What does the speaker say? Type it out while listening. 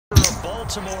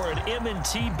Baltimore at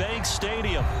M&T Bank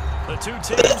Stadium. The two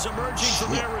teams emerging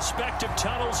from their respective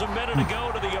tunnels a minute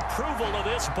ago to the approval of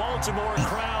this Baltimore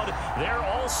crowd. They're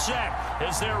all set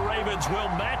as their Ravens will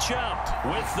match up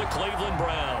with the Cleveland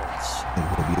Browns.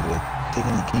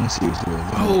 Taking the King seriously.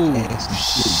 Oh,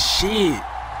 shit.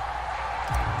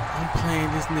 I'm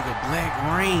playing this nigga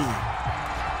BlackReign.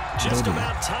 Just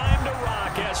about time to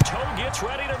rock as Toe gets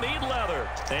ready to meet leather.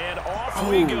 And off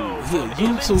we go from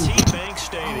M&T Bank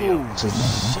Stadium. Oh, shit.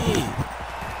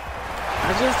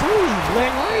 I just told you,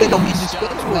 BlackReign. They don't mean to spell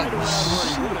right around where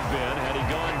he would have been had he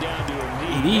gone down to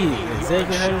a knee. It is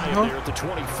exactly how it's there at the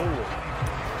 24.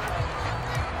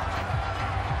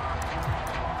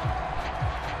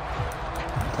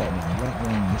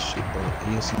 BlackReign, this shit, bro.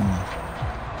 ASM.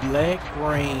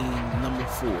 BlackReign number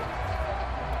 4.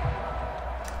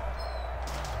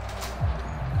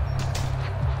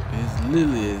 It's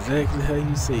literally exactly how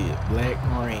you say it.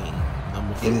 BlackReign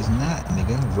number 4. It is not,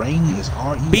 nigga. Rain is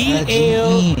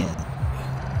R-E-I-G-N.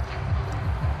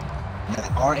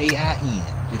 Not R-A-I-N,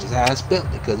 which is how I spelled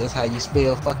it, because that's how you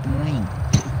spell fucking rain.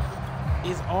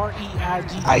 It's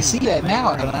R-E-I-G-N. I see that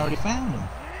now, and I already found him.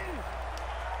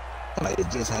 Like,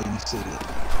 it's just how you say it. He'll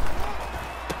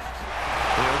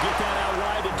get that out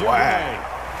wide to do it.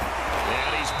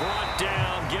 And he's brought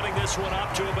down, getting this one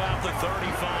up to about the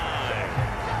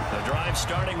 35. The drive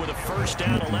starting with a first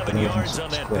down, 11 yards on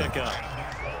that pickup.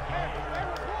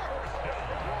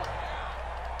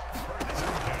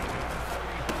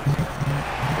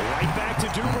 Right back to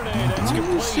Duvernay. That's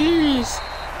complete.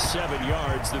 7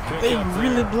 yards. The pickup. They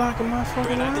really blocking my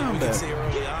fucking I think we can linebacker. see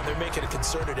early on they're making a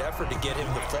concerted effort to get him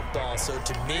the football. So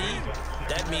to me,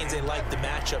 that means they like the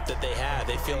matchup that they have.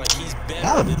 They feel like he's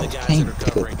better than the guys that are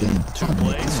covering him. 2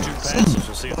 plays, 2 passes.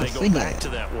 We'll see if they go back to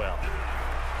that well.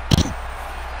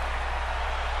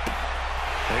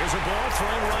 There's a ball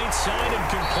thrown right side and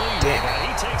complete. And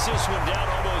he takes this one down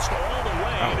almost all the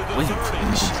way to the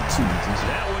 30s.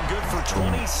 That one good for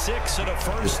 26 and a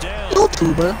first down.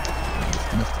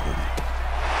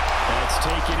 That's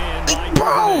taken in by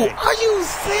Bro, Duvernay. are you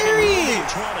serious?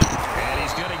 20. And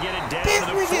he's going to get it down This to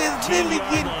the nigga is 14 literally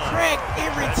yard getting line. cracked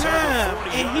every That's time,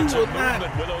 over 40 and he yards will of not.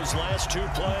 movement with those last 2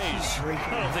 plays.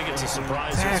 I don't think it's a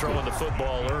surprise they're throwing the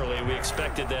football early. We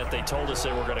expected that. They told us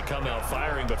they were going to come out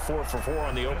firing, but 4 for 4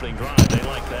 on the opening drive. They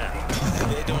like that.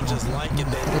 They don't just like it,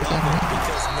 they love it,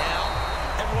 because now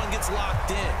everyone gets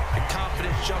locked in. The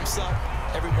confidence jumps up.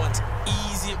 Everyone's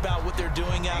easy about what they're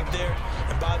doing out there.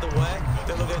 And by the way,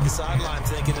 they look at the sideline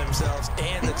thinking to themselves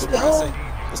and expressing,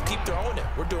 let's keep throwing it.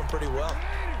 We're doing pretty well.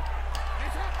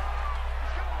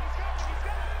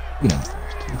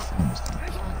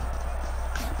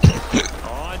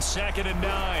 On 2nd and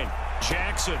 9,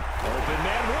 Jackson, open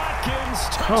man Watkins,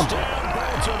 touchdown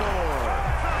Baltimore.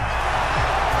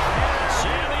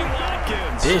 Sammy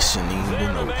Watkins, This shouldn't even there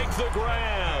been to open. make the grab.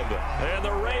 And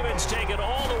the Ravens take it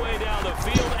all the way down the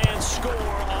field and score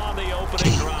on the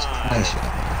opening drive.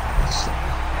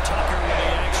 Tucker with the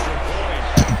extra point,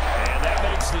 and that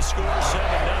makes the score 7-0.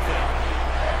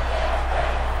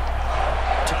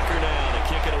 Tucker now to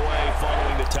kick it away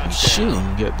following the touchdown. Shit,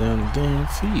 ain't got down the damn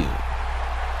field.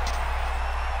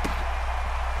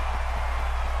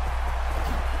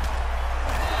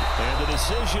 And the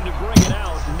decision to bring it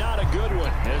out, not a good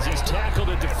one, as he's tackled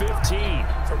it to 15.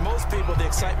 For most people, the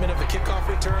excitement of a kickoff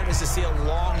return is to see a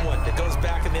long one that goes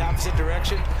back in the opposite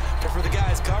direction. But for the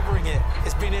guys covering it,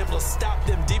 it's being able to stop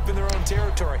them deep in their own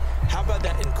territory. How about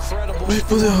that incredible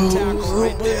tackle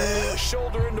right there?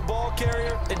 Shoulder into ball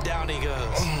carrier, and down he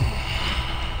goes.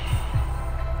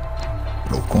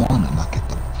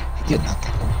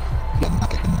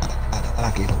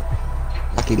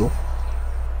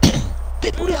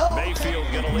 Mayfield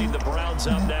going to lead the Browns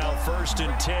up now, 1st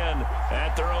and 10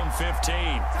 at their own 15.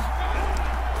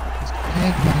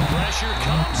 Pressure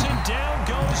comes and down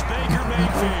goes Baker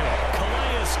Mayfield.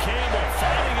 Calais Campbell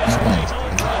finding his way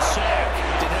home for the sack.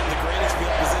 Didn't have the greatest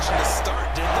field position to start,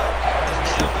 did they? And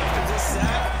now after this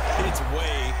sack, it's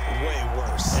way, way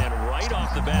worse. And right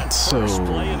off the bat, first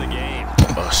play of the game.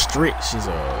 A stretch is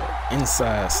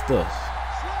inside stuff.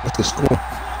 What's the score?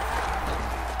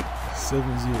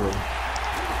 7-0.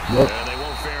 And they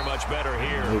won't fare much better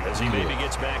here as he maybe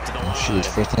gets back to the line. Shoot,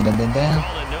 first thing I've been down.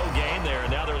 Calling no gain there,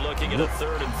 and now they're looking at a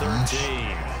 3rd and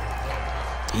 13.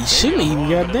 He shouldn't even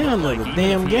got down there. The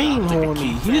damn game on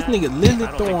me. This nigga literally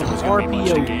throwing an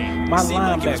RPO. My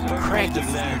linebacker cracking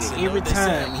every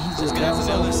time. He just guys on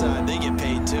the other down. side, they get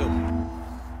paid too.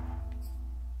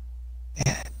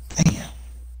 Yeah, damn.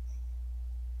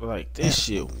 Like this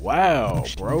shit, wow,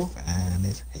 bro. Fine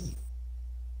as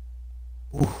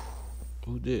hell. Ooh.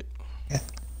 Who did? Yeah.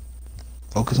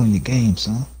 Focus on your game,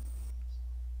 son.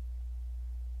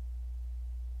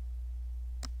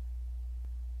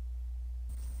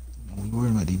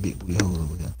 big booty hole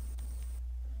over there.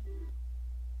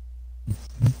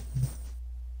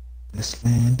 This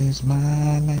land is my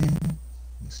land.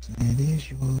 This land is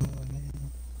your land.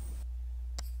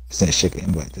 Send a shaker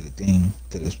invite to the thing,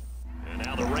 to this. And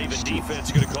now the Raven defense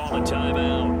is going to call a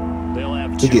timeout. They'll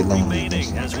have 2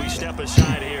 remaining as we step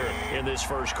aside here in this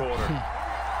first quarter.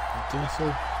 I think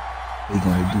so. They're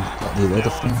going to do like the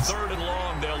other things. 3rd and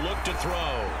long, they'll look to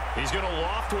throw. He's going to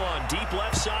loft one deep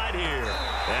left side here.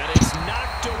 And it's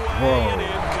knocked away. Bro, And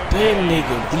that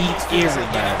nigga beat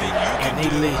everybody, and they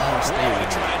let him stay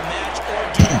with Try him. and match or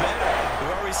do better.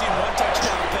 We've already seen 1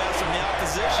 touchdown pass from the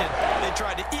opposition. They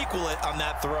tried to equal it on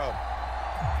that throw.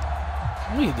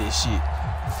 Look at this shit.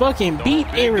 Fucking beat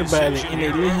everybody, and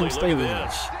they let him stay with him.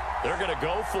 They're going to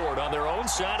go for it on their own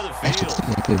side of the Actually,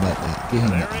 field. play like that. Get him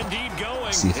They're that. indeed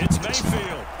going. See if he It's can catch me.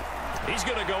 Mayfield. He's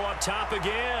going to go up top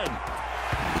again.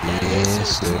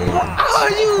 Yes, sir. Are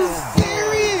you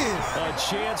serious? A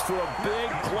chance for a big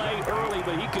play early,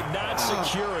 but he could not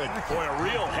secure it. Boy, a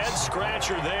real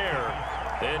head-scratcher there.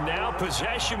 And now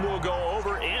possession will go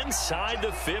over inside the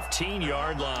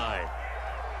 15-yard line.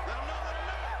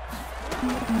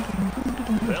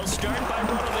 They'll start by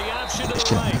running the option to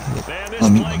the right. And this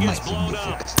play gets blown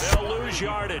up. They'll lose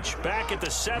yardage. Back at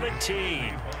the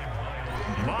 17.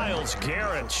 Miles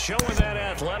Garrett showing that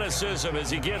athleticism as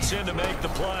he gets in to make the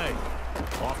play.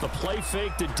 Off the play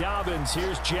fake to Dobbins,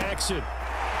 here's Jackson.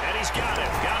 And he's got it.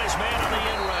 Got his man on the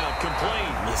in route.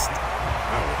 Complete. Missed it.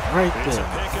 Right It's a there.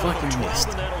 pickup Fucking of 12, missed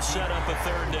and it. that'll set up a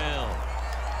 3rd down.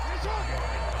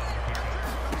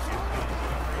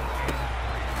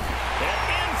 And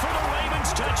in for the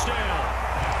Ravens touchdown.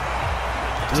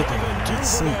 That doesn't make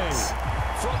sense.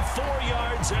 From 4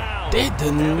 yards out. That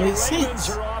doesn't And the make Ravens sense.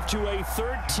 are off to a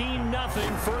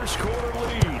 13-0 first quarter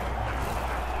lead.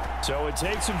 So it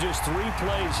takes them just 3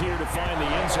 plays here to find the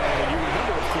end zone. And you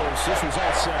remember, of course, this was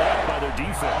all set up by their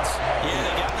defense. Yeah,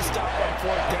 they got the stop on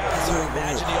 4th down, so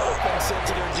imagine the offense said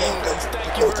to their defense,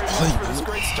 thank you very much for this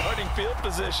great starting field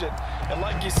position. And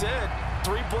like you said,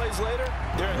 3 plays later,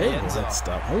 they're in the They end zone. won't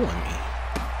stop on me.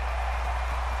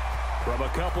 From a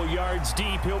couple yards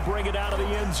deep, he'll bring it out of the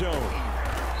end zone.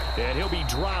 And he'll be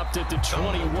dropped at the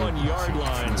 21-yard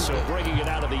line. So bringing it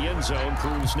out of the end zone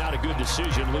proves not a good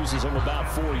decision. Loses him about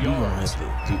 4 You gonna yards.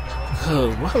 have to do.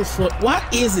 Cause why the fuck? Why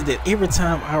is it that every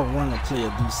time I run a play or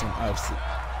do something opposite,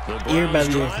 The Browns everybody else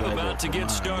drive like about that? to get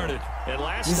started. And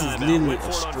last This is time out, literally went a for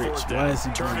it on stretch. 4th Why down. is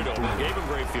he Turned it going over, through? gave him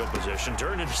great field position,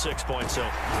 turned it to 6 points. So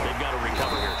they've got to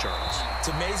recover here, Charles. It's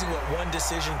amazing what one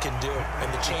decision can do in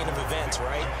the chain of events,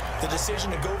 right? The decision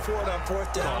to go for it on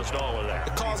 4th down. Caused all of that.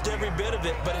 It caused every bit of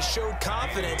it, but it showed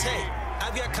confidence. Hey,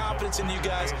 I've got confidence in you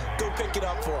guys. Go pick it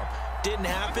up for them. Didn't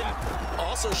happen.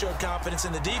 Also showed confidence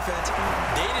in the defense.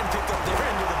 They didn't pick up their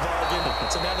end of the bargain,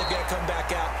 so now they've got to come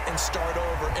back out and start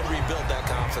over and rebuild that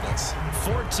confidence.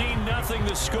 14-0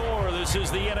 the score. This is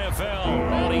the NFL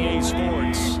on EA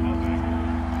Sports.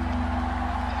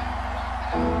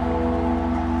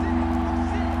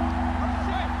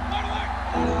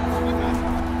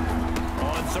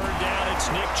 On 3rd down, it's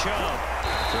Nick Chubb.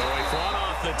 So he fought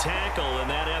off the tackle, and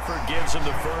that effort gives him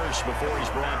the first before he's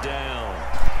brought down.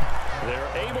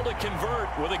 They're able to convert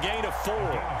with a gain of 4.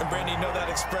 And Brandon, you know that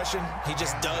expression? He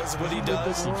just does what he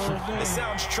does. It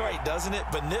sounds trite, doesn't it?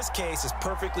 But in this case, it's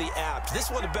perfectly apt. This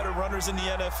is one of the better runners in the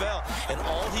NFL. And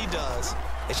all he does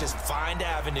is just find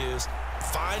avenues,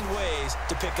 find ways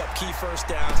to pick up key 1st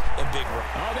downs and big runs.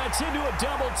 Oh, that's into a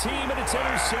double team, and it's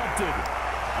intercepted.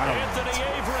 Anthony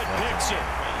Averett picks it.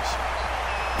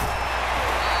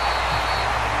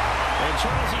 And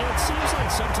Charles, it seems like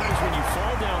sometimes when you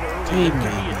fall down early, there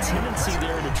can be a tendency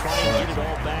there to try and get it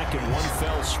all back in one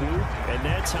fell swoop. And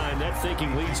that time, that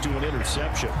thinking leads to an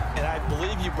interception. And I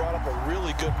believe you brought up a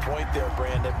really good point there,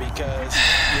 Brandon, because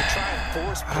you try and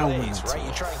force plays, right?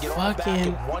 You try and get all back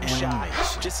in one shot,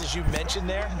 just as you mentioned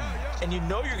there. And you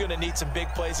know you're going to need some big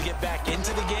plays to get back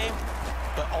into the game.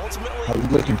 But ultimately, you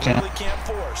really can't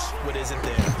force what isn't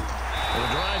there. The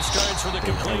drive starts with a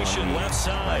completion left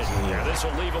side. Yeah, this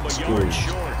will leave him a yard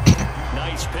short.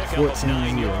 Nice pickup of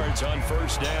 9 yards on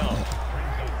 1st down.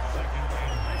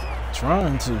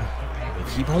 Trying to.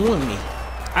 They keep on with me.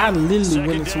 I literally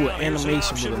went into an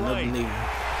animation with another nigga.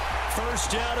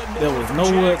 First down and There was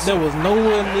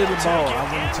nowhere near the ball. I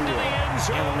went into an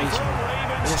animation.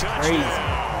 That's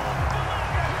crazy.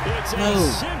 It's a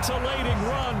scintillating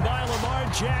run by Lamar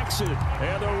Jackson.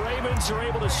 And the Ravens are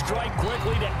able to strike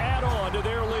quickly to add on to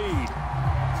their lead.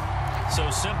 So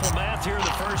simple math here in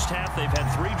the first half. They've had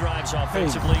 3 drives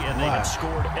offensively, and they have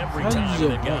scored every time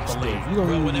they've got the lead.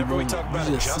 Well, whenever we talk about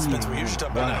adjustments, we usually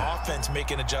talk about an offense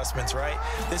making adjustments, right?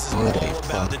 This is all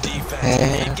about the defense.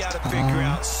 They've got to figure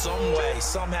out some way,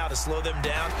 somehow to slow them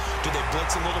down. Do they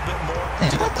blitz a little bit more?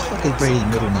 Do they play more Brady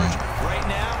middleman? Right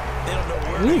now, they don't know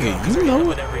where to go because they're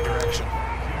going in every direction.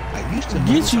 I used to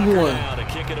get you one. To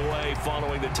kick it away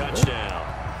following the touchdown.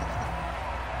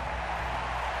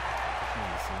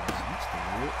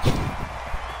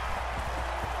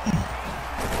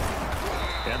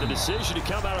 And the decision to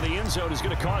come out of the end zone is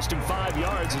going to cost him 5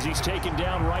 yards as he's taken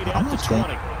down right at the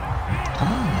 20.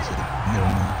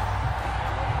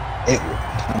 Edward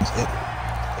Patrick.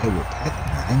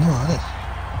 I know this.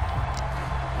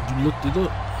 You looked it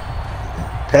up.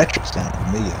 Patrick sounded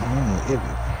familiar. I don't know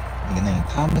Edward. Nigga named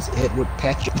Thomas Edward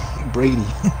Patrick Brady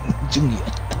Jr.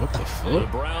 What the fuck? The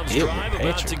Browns drive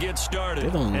about to get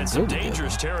started. And some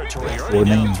dangerous territory. Already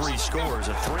down 3 scores.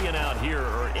 A 3 and out here,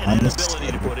 or an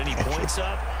inability to put any points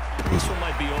up. This one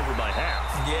might be over by half.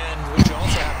 Yeah, and what you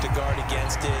also have to guard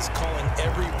against is calling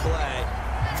every play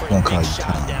for a big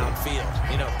shot downfield.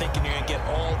 You know, thinking you're going to get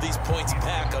all these points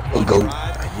back on one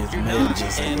drive. You're not.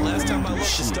 And last time I looked,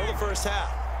 it's still the first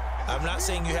half. I'm not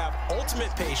saying you have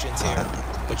ultimate patience here,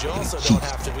 but you also don't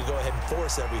have to go ahead and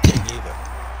force everything either.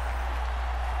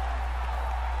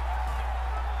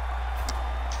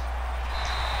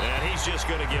 And he's just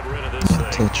going to get rid of this thing.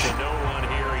 To no one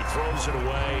here. He throws it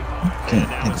away. And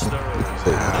now it's third.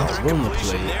 I want to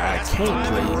play. I can't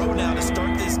play. Road now to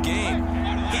start this game.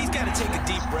 He's got to take a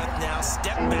deep breath now,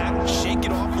 step back, shake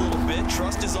it off a little bit,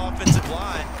 trust his offensive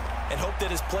line, and hope that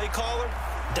his play caller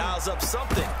dials up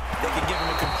something that can give him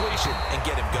a completion and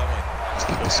get him going.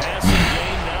 The passing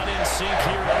game not in sync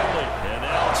here early, and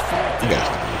now it's 4th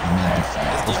down.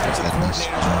 As defensive coordinators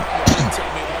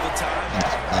tell me all the time,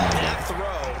 that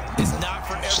throw is not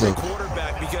for every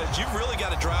quarterback because you've really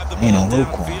got to drive the ball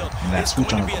downfield. It's going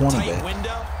to be a tight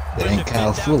window. That ain't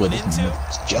Kyle Fuller. This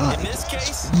job. In this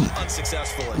case,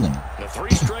 unsuccessfully. The 3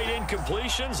 straight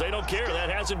incompletions, they don't care. That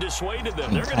hasn't dissuaded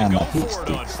them. They're going to go for it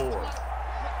on 4th.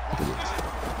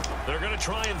 They're going to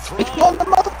try and throw. And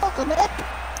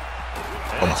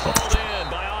it's hauled in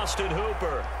by Austin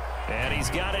Hooper. And he's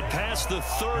got it past the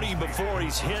 30 before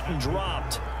he's hit and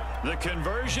dropped. The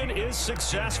conversion is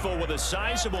successful with a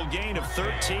sizable gain of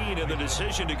 13, and the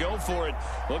decision to go for it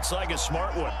looks like a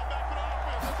smart one.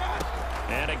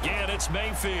 And again, it's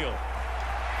Mayfield.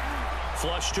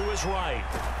 Flush to his right.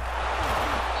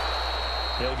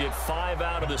 He'll get 5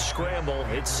 out of the scramble.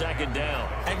 It's 2nd down.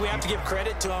 And we have to give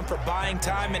credit to him for buying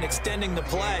time and extending the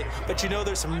play. But you know,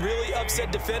 there's some really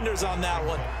upset defenders on that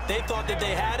one. They thought that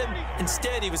they had him.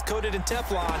 Instead, he was coated in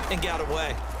Teflon and got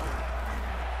away.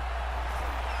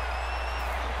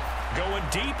 Going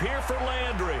deep here for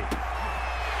Landry.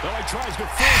 Well, he tries to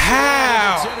force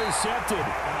How? It's intercepted.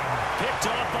 Picked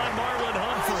off by Marlon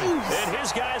Humphrey. And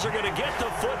his guys are going to get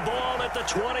the football at the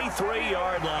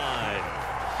 23-yard line.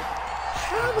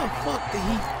 How the fuck did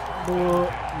he?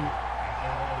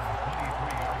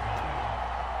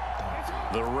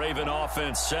 The Raven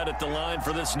offense set at the line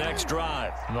for this next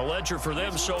drive. And the ledger for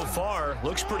them so far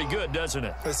looks pretty good, doesn't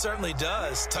it? It certainly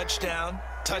does. Touchdown,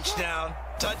 touchdown,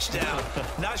 touchdown.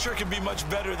 Not sure it can be much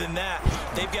better than that.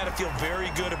 They've got to feel very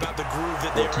good about the groove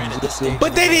that they're in at this stage.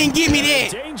 But they didn't give me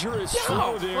that. Dangerous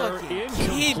throw there,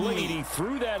 incomplete. He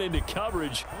threw that into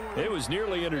coverage. It was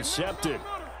nearly intercepted.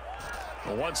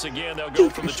 Well, once again, they'll go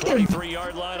from the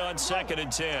 23-yard line on 2nd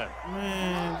and 10.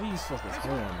 Man, these fuckers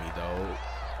throwing me, dog.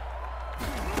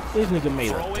 This nigga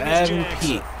made a diving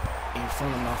kick in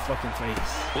front of my fucking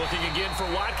face. Looking again for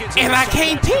Watkins. And I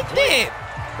can't pick that.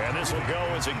 And this will go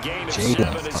as a gain of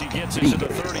 7 as he gets into the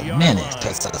 30-yard line.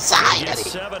 He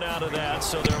gets 7 out of that,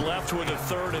 so they're left with a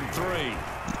 3rd and 3.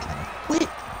 Quit.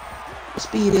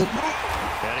 Speed it.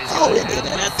 And he's going to have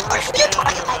that first down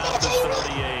around the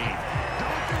 38.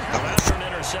 Well, after an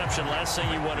interception, last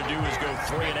thing you want to do is go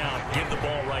 3 and out, give the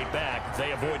ball right back.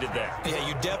 They avoided that. Yeah,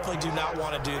 you definitely do not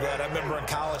want to do that. I remember in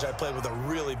college I played with a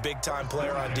really big-time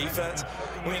player on defense.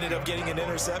 We ended up getting an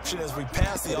interception as we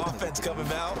passed the offense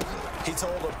coming out. He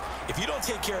told him, if you don't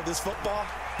take care of this football,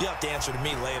 you have to answer to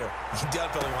me later. You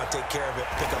definitely want to take care of it,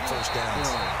 pick up first downs.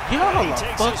 Y'all are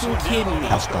fucking kidding me.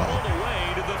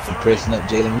 Pressing up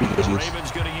Jalen Reed.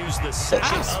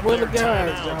 I swear to God,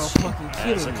 y'all fucking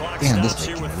kidding me. Damn, this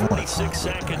here with 46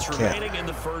 seconds remaining in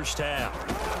the first half.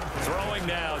 Throwing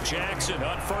now, Jackson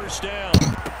on 1st down.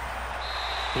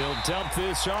 He'll dump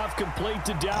this off complete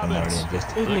to Dobbins. This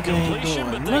nigga ain't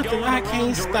doing nothing. I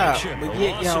can't stop. But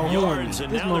yet y'all horny. This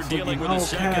motherfucker all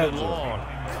kinds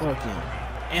of fucking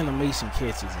animation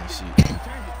catches and shit.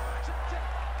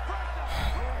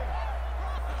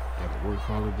 Work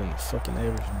harder than the fucking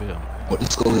average bell, man. What the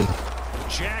score is?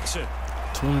 Jackson.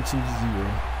 22-0.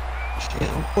 Shit,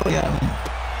 what y'all mean?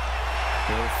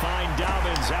 They'll find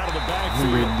Dobbins out of the I'm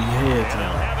backfield. ready to be had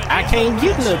time. I can't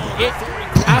get nothing.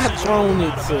 I have thrown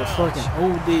it to fucking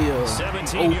Odell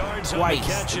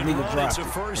twice. The nigga dropped it.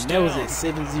 And that was at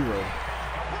 7-0.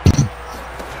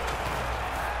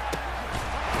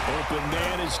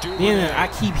 Then I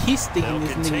keep hit sticking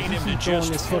this nigga. He keep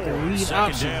throwing this fucking read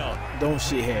option. Don't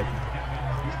shit happen.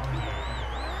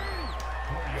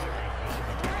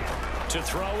 To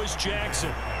throw is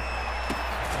Jackson.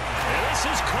 And this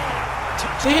is caught.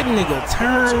 That nigga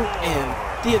turned and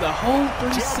did a whole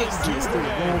 360 instead of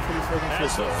going for the fucking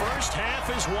As the football. first half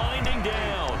is winding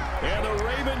down, and the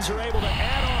Ravens are able to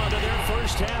add on to their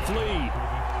first half lead.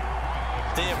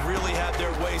 They have really had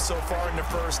their way so far in the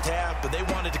first half, but they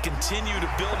wanted to continue to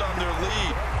build on their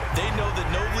lead. They know that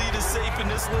no lead is safe in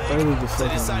this league, so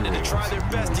they decided to try their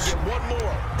best to get one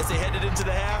more as they headed into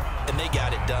the half, and they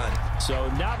got it done. So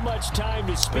not much time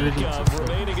to speak of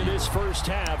remaining in this first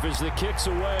half as the kick's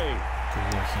away.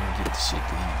 I can't get the shit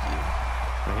that he did.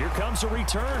 And here comes a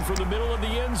return from the middle of the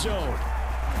end zone.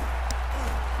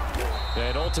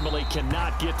 And ultimately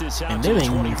cannot get this out And to that the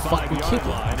ain't even 25-yard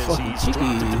line as he's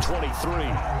dropped at the 23.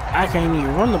 I can't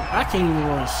even run them. I can't even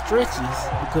run stretches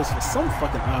because for some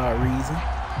fucking odd reason,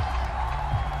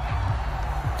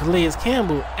 Calais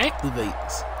Campbell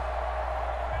activates.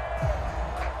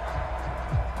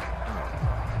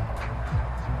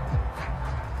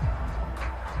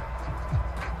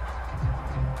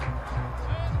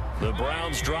 The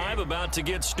Browns drive about to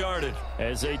get started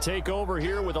as they take over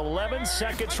here with 11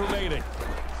 seconds remaining.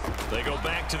 They go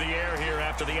back to the air here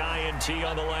after the INT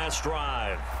on the last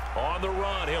drive. On the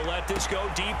run, he'll let this go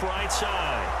deep right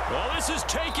side. Well, this is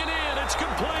taken in. It's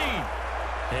complete.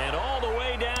 And all the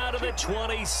way down to the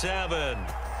 27.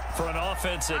 For an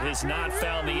offense that has not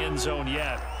found the end zone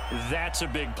yet, that's a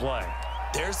big play.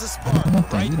 There's the spark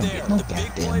right there. The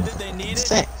big play that they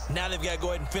needed. Now they've got to go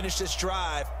ahead and finish this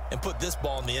drive and put this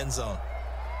ball in the end zone.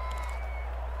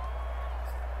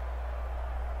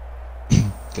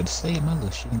 Gotta save my little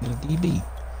shit and get a DB.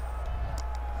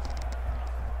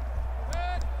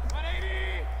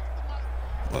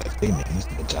 Well, if they make this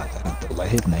nigga job, I throw like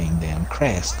his name down,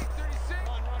 Crask.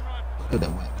 Look at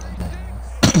that white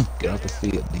name. Get off the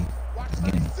field, D. This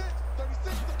game.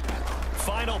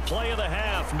 Final play of the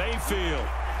half, Mayfield.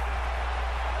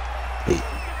 Hey,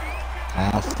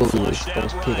 I'm foolish.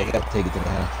 First pick, I gotta take it to the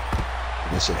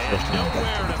half. This your first And time.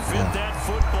 nowhere to fit that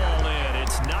football in.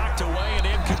 It's knocked away and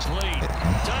incomplete.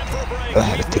 Time for a break.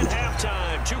 We've hit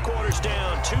halftime. 2 quarters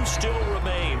down. 2 still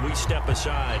remain. We step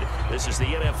aside. This is the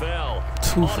NFL.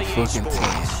 2 for fucking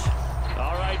Sports. 10.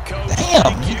 All right, Coach. Damn,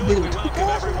 Thank you. We welcome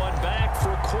everyone back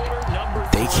for quarter number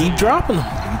 3. They keep dropping them.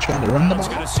 You trying to run the Browns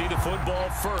ball? going to see the football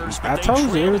first. I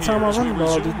told you every time I run the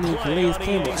ball, this nigga Calais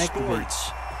Campbell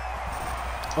activates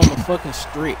on the fucking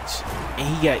stretch, and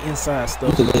he got inside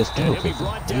stuff. And he'll be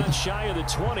brought down shy of the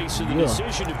 20, so the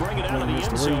decision to bring it out of the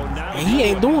end zone now. And he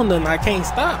ain't doing nothing. I can't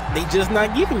stop. They just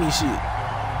not giving me shit.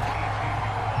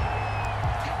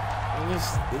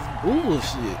 It's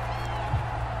bullshit.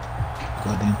 Go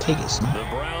ahead and take it, son. The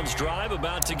Browns drive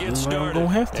about to get Well, started,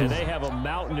 don't have to. and they have a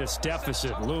mountainous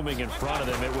deficit looming in front of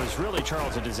them. It was really,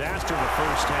 Charles, a disaster in the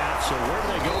first half, so where do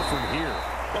they go from here?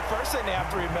 The first thing they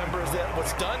have to remember is that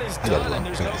what's done is done, and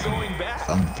there's no going back.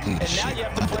 And now you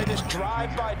have to play this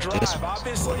drive by drive.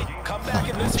 Obviously, come back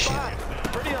in this spot.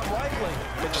 Pretty unlikely,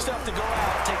 but you still have to go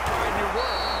out, take pride in your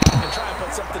work, and try and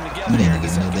put something together here in the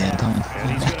second half.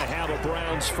 And he's going to have a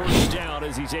Browns first down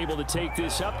as he's able to take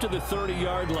this up to the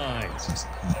 30-yard line.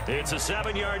 It's a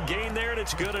 7-yard gain there, and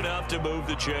it's good enough to move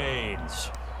the chains.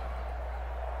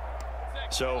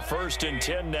 So 1st and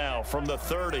 10 now from the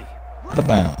 30. Out of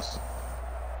bounds.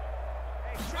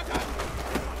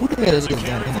 Who the hell is this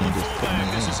guy?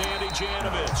 This is Andy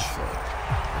Janovich.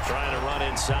 Trying to run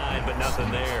inside, but nothing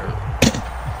there.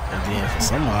 And then for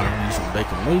some odd reason,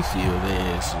 Baker Mayfield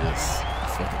is just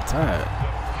fucking tired.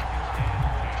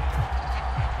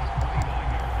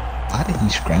 Why did he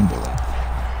scramble like that?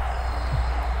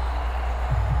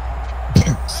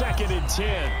 2nd and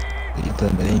 10. You tell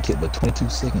me they ain't kept but 22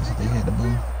 seconds if they had the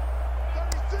ball.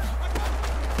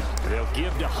 They'll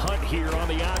give to Hunt here on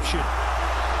the option.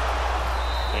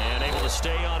 And able to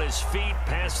stay on his feet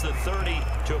past the 30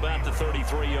 to about the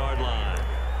 33-yard line.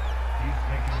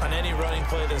 On any running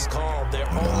play that's called, they're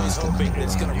always hoping that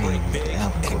it's going to break big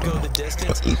and go the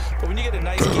distance. But when you get a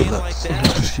nice gain like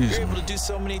that, you're able to do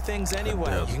so many things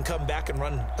anyway. You can come back and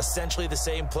run essentially the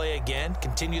same play again,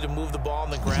 continue to move the ball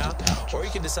on the ground, or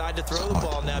you can decide to throw the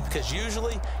ball now because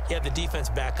usually you have the defense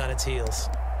back on its heels.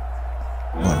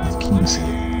 What can you see?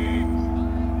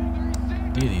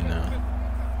 Did he now?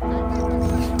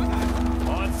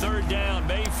 On third down,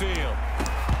 Mayfield.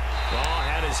 Raw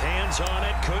had his hands on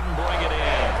it, couldn't bring it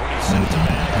in. Pretty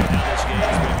symptomatic of how this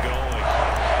game's been going.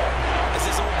 As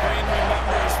his old brain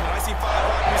remembers, when I see 5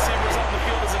 wide receivers on the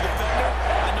field as a defender,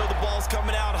 I know the ball's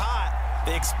coming out hot.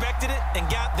 They expected it and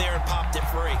got there and popped it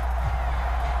free.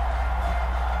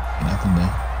 Nothing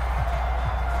there.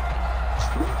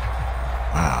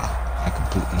 Wow, I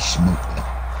completely smoked that.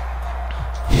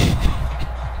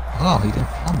 Oh, he didn't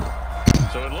fumble.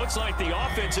 So it looks like the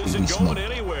offense isn't going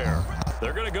anywhere.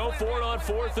 They're going to go for it on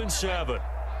 4th and 7.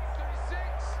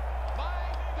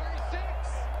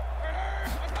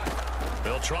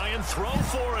 They'll try and throw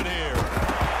for it here.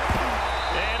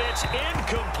 And it's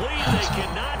incomplete. They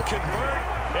cannot convert,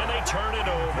 and they turn it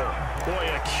over. Boy,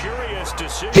 a curious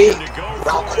decision to go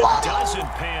for it. Doesn't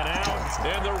pan out.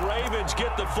 And the Ravens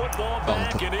get the football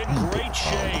back and in great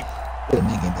shape.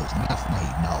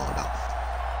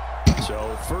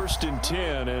 So 1st and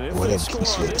 10, and if they score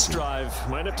on this drive,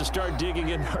 might have to start digging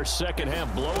in our second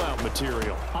half blowout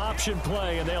material. Option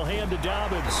play, and they'll hand to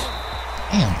Dobbins.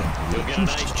 He'll get a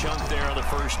nice chunk there on the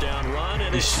first down run,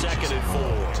 and it's 2nd and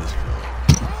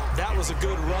 4. That was a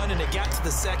good run, and it got to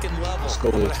the second level.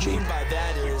 What I mean by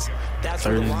that is that's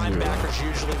where the linebackers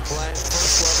usually play.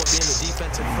 First level being the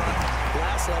defensive front,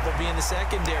 last level being the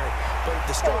secondary. But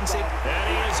the strong safety. And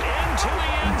he is into the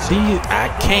end zone.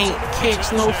 I can't catch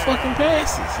no fucking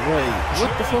passes. Like,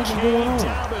 what the fuck is going on?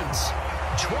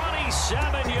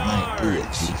 27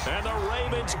 yards. And the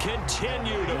Ravens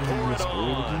continue to pour it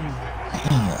on.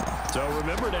 So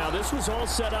remember now, this was all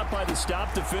set up by the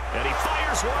stop defense. And he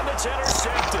fires one that's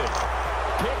intercepted.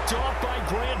 Picked off by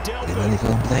Grant Delphin.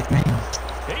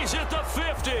 He's at the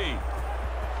 50.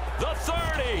 The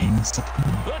 30.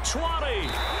 The 20.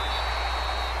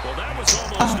 Well, that was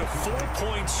almost a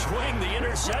 4-point swing. The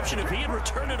interception, if he had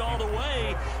returned it all the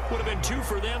way, would have been 2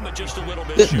 for them, but just a little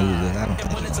bit shy.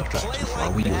 And when it's a play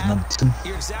like that,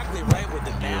 you're exactly right with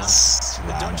the math.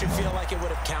 But don't you feel like it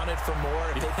would have counted for more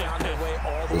if they found their way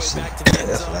all the way back to the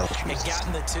end zone and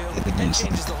gotten the 2? That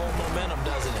changes the whole momentum,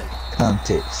 doesn't it?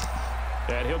 Context.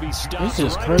 And he'll be stopped.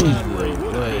 This is right crazy.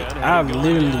 Like, I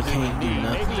literally can't do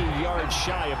nothing. Maybe a yard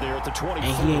shy of there at the 24. And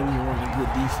he ain't even running good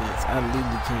defense. I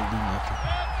literally can't do nothing.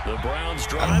 The Browns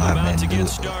drive about to get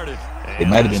started. It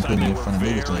might have been putting in front of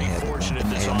me when they had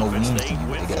more wins than you.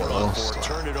 They got lost.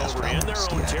 Turned it over in their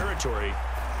own territory,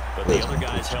 but the other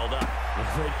guys held up.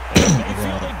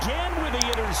 Mayfield again with the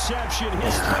interception.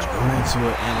 Going to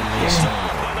an animation.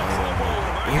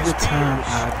 Every time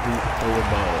I do throw a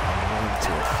ball, I'm going to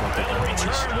a fucking animation.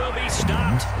 The return will be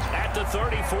stopped at the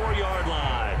 34-yard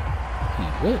line.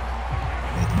 What?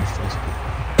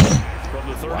 From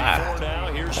the 34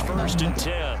 now, here's 1st and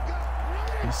 10.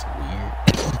 That's weird.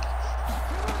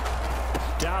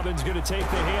 Dobbins going to take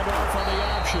the handoff on the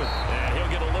option. And he'll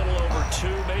get a little over 2,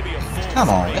 maybe a full 3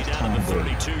 down to the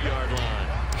 32-yard line.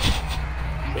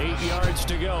 8 yards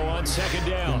to go on 2nd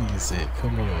down. He said,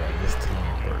 come on, this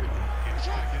Tom Brady.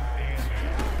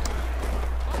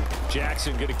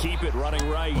 Jackson going to keep it running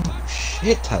right. Oh,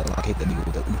 shit, I hit the nigga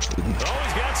with the ooch. Oh,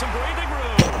 he's got some breathing room.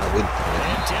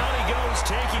 And down he goes,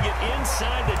 taking it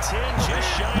inside the 10, just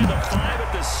shy of the 5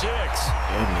 at the 6.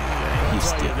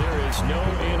 There is no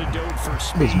antidote for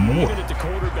speed, even at the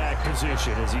quarterback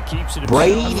position, as he keeps it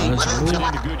Brady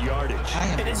into good yardage.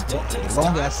 As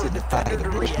long as I sit the pocket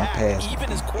and push my pass,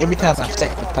 every time I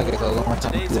stack the pocket for a long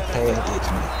time to the pass, it's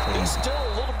crazy. Still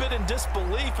a little bit in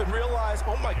disbelief and realize,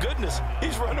 oh my goodness,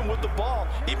 he's running with the ball.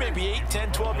 He may be 8,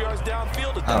 10, 12 yards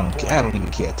downfield at that point. I don't even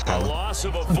care, Tyler.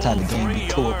 Sometimes the game be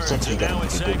cool, but sometimes you gotta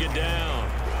make it good.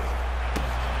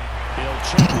 He'll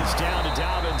check this down to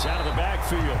Dobbins out of the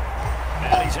backfield.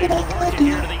 And he's able to work it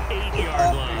here to the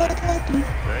 8-yard line.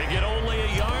 They get only a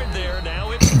yard there.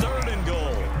 Now it's 3rd and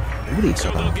goal.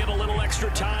 So they'll get a little extra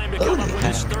time to come up with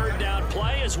his 3rd down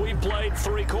play as we've played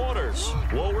 3 quarters.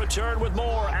 We'll return with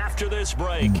more after this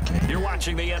break. You're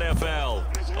watching the NFL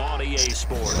on EA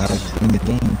Sports.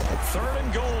 3rd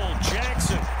and goal.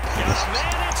 Jackson. Got a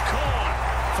man. It's caught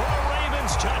for a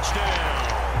Ravens touchdown.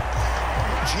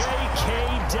 J.K.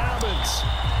 Dobbins.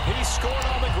 He scored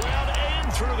on the ground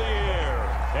and through the air.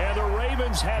 And the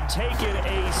Ravens have taken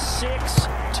a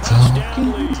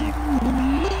 6-touchdown lead.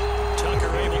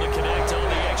 Tucker able to connect on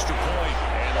the extra point,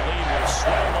 and the lead will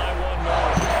swell by 1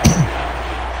 more.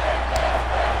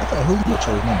 I thought Julio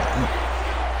chose number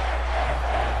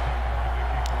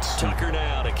 8. Tucker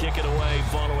now to kick it away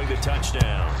following the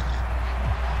touchdown.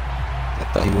 I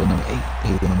thought he was number 8.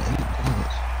 He was number 8.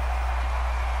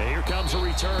 And here comes a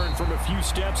return from a few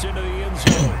steps into the end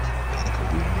zone.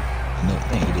 No,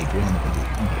 thank you, they growing up.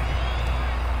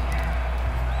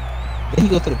 Then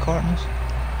you go to the Cardinals.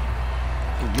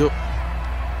 Yup.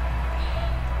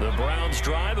 The Browns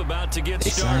drive about to get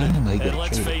started. And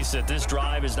let's face it, this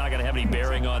drive is not going to have any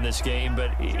bearing on this game, but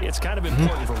it's kind of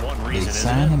important for one reason,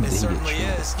 isn't it? It certainly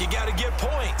is. You got to get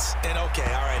points. And okay,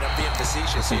 all right, I'm being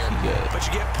facetious here, but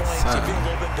you get points, you feel a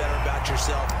little bit better about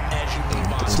yourself as you move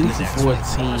on to the next one.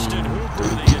 Austin Hooper,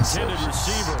 the intended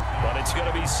receiver, but it's going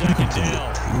to be second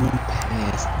down.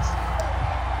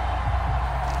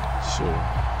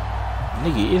 Sure.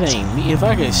 Nigga, it ain't me. If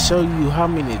I could show you how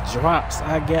many drops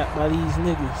I got by these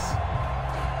niggas,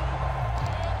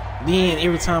 then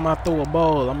every time I throw a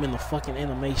ball, I'm in the fucking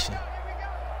animation.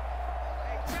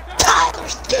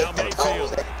 Now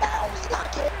Mayfield.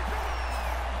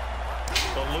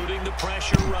 Eluding the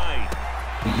pressure right.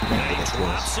 And he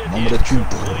drops it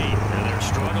incomplete. And their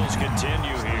struggles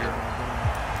continue here.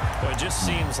 Well, it just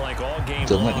seems like all game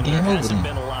long there hasn't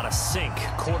been a lot of sync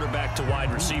quarterback to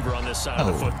wide receiver on this side of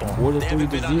the football. They haven't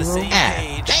been on the same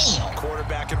page,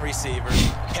 quarterback and receiver.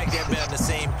 Heck, they haven't been on the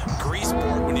same grease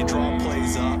board when you draw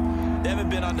plays up. They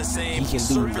haven't been on the same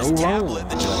service tablet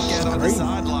that you look at on the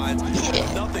sidelines.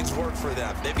 Nothing's worked for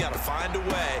them. They've got to find a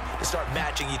way to start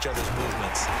matching each other's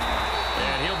movements.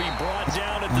 And he'll be brought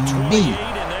down at the 28,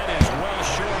 and that is well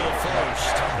short of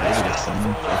first. They stop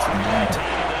him for the 3-yard time,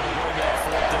 and that'll bring that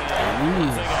fourth down. I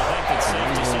think that's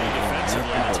safe to say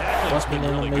defensively, the tackling's been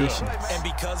really good. And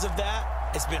because of that,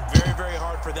 it's been very, very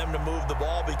hard for them to move the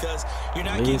ball because you're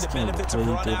not getting the benefits of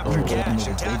run after catch.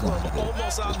 You're tackling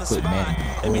almost on the spine.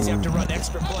 That means you have to run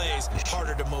extra plays,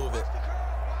 harder to move it.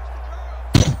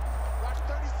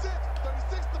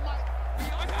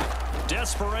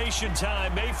 Desperation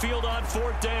time. Mayfield on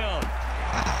fourth down.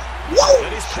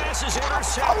 And his pass is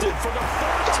intercepted for the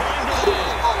fourth time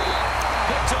today.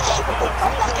 Picked off by the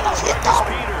Pro Bowler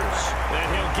Peters. And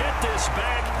he'll get this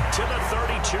back to the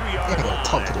 32-yard line. You gotta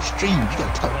talk to the stream. You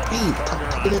gotta talk to me.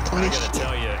 I gotta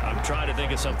tell you, I'm trying to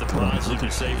think of something positive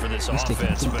to say for this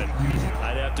offense, but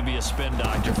I'd have to be a spin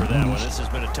doctor for that one. This has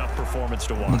been a tough performance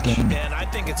to watch. And I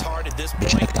think it's hard at this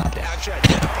point to actually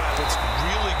identify what's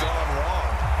really gone wrong.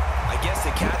 I guess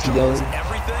the catch was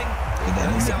everything.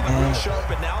 Doesn't sound like real sharp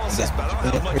analysis, but I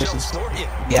don't have much else for you.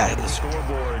 Yeah, the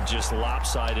scoreboard just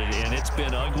lopsided, and it's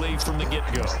been ugly from the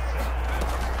get-go.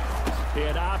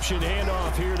 And option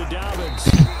handoff here to Dobbins.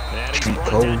 And he's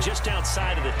brought down just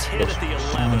outside of the 10 at the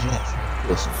 11.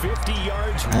 50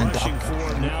 yards rushing for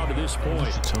him now to this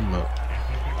point.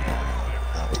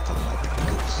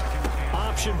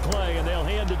 Option play, and they'll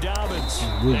hand to Dobbins.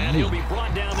 And he'll be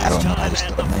brought down this time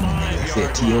at the 5-yard I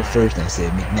said T.O. first, and I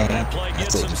said McNabb. I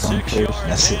said Javon first,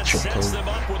 and I said Triple.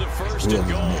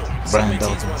 Brian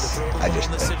Dawkins. I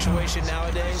just the situation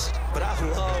nowadays, but I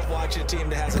love watching a team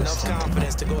that has enough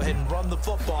confidence to go ahead and run the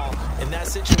football. In that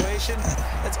situation,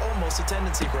 that's almost a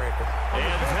tendency breaker.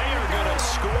 And they are going to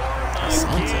score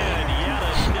again. Yet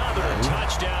another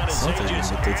touchdown as they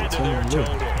just add to their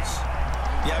totals.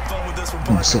 You have fun with this one,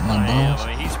 partner.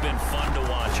 I mean, he's been fun to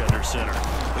watch under center.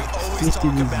 We always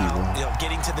talk about,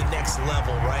 getting to the next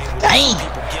level, right? When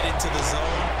people get into the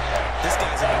zone. This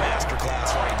guy's in a master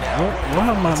class right now.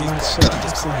 Why am I not shot? I'm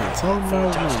sitting here talking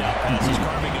about passes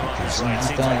carving him up his right.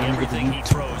 Seems like everything he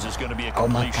throws is going to be a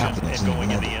completion and going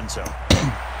in the end zone.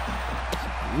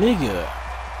 Nigga,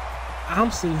 I'm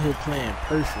sitting here playing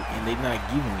perfect and they not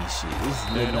giving me shit. This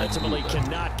is and ultimately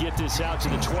cannot get this out to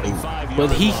the 25-yard But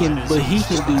he can do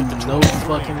no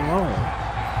fucking wrong.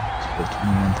 Scored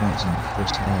 21 points in the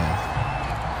first half.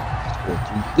 Scored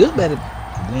 3. This better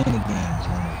win the games.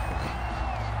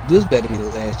 This better be the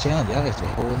last challenge. I got to a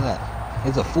whole lot.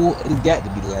 It's got to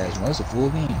be the last one. It's a full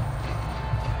game.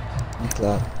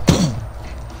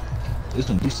 This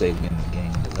one you say win the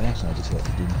game. The last one I just had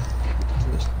to do the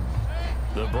twist.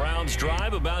 The Browns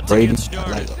drive about to get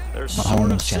started. They're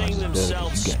sort of seeing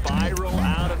themselves spiral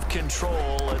out of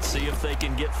control. Let's see if they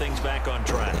can get things back on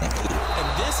track.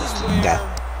 And this is where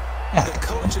the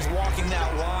coach is walking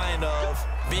that line of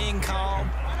being calm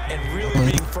and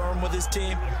really being firm with his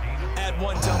team. Had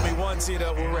one tell me once, we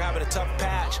were having a tough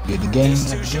patch.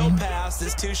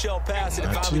 This two shell pass, and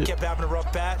it finally kept having a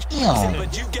rough patch. He said,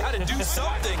 but you got to do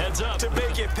something to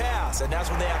make it pass. And that's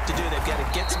what they have to do. They've got to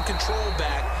get some control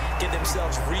back, get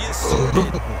themselves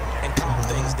reasserted, and calm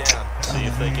things down. See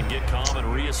if they can get calm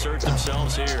and reassert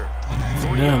themselves here.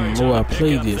 Now the more I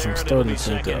play this, I'm starting to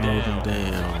think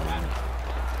that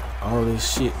all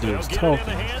this shit they was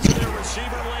talking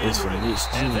is from Mitch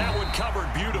G. And that one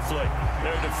covered beautifully.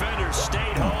 Their defenders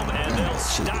stayed home, and they'll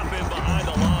stop him behind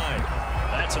the line.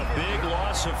 That's a big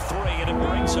loss of 3, and it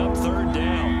brings up third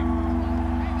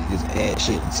down. just add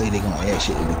shit and say they're gonna add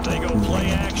shit that we They can't go prove play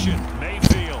right now. action.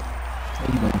 Mayfield How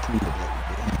you gonna prove it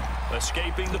that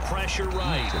escaping the pressure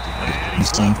right. we And did? he's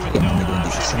Same left with thing, no they're gonna do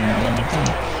the option same here damn to thing.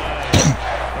 throw away.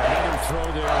 Another throw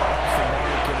there off the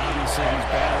mark, and obviously he's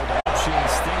battled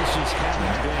options. Things just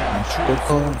haven't been truly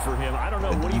flowing for him. I don't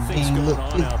know. What do you think's going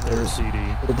on out there, CD?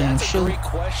 The damn That's a show. great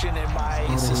question, and my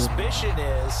suspicion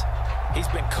is he's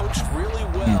been coached really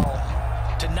well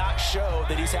to not show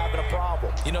that he's having a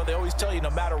problem. You know, they always tell you no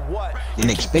matter what, you Didn't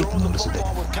keep expect throwing the notice of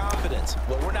football that. with confidence.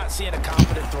 Well, we're not seeing a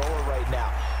confident thrower right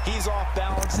now. He's off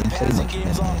balance, the I didn't say passing much in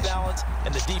game's that off match. balance,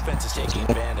 and the defense is taking It's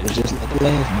advantage. just like the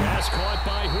last man. Pass caught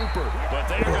by Hooper, but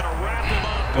they're going to wrap him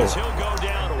up as he'll go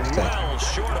down well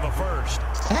short of a first.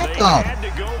 They had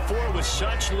to go for it with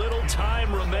such little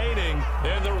time remaining,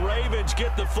 and the Ravens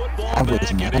get the football I back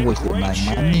wasted and in my great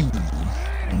shape. knee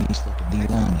and he's fucking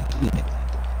D-line and killing it.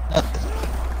 Nothing.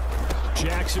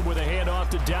 Jackson with a handoff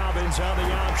to Dobbins on the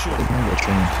option. And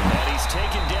And he's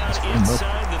taken down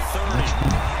inside the 30.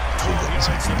 12 yards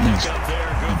to pick up there.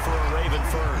 Good for a Raven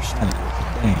first.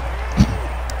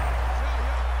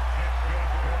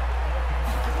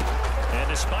 And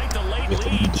despite the late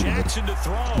lead, Jackson to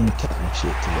throw. Over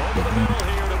the middle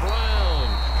here to Brown.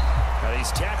 And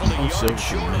he's tackled a I'm so yard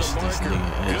short of the marker.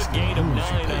 Good gain of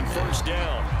 9 on first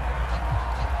down.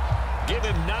 Give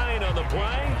him 9 on the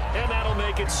play, and that'll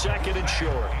make it 2nd and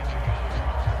short.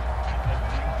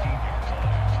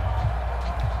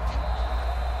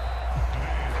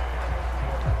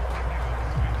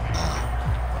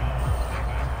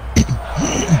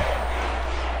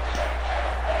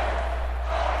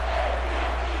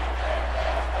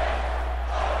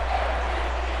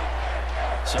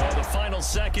 So the final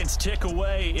seconds tick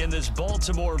away in this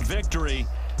Baltimore victory.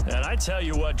 And I tell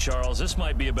you what, Charles, this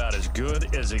might be about as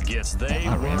good as it gets. They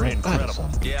were incredible.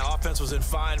 Yeah, offense was in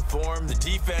fine form. The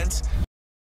defense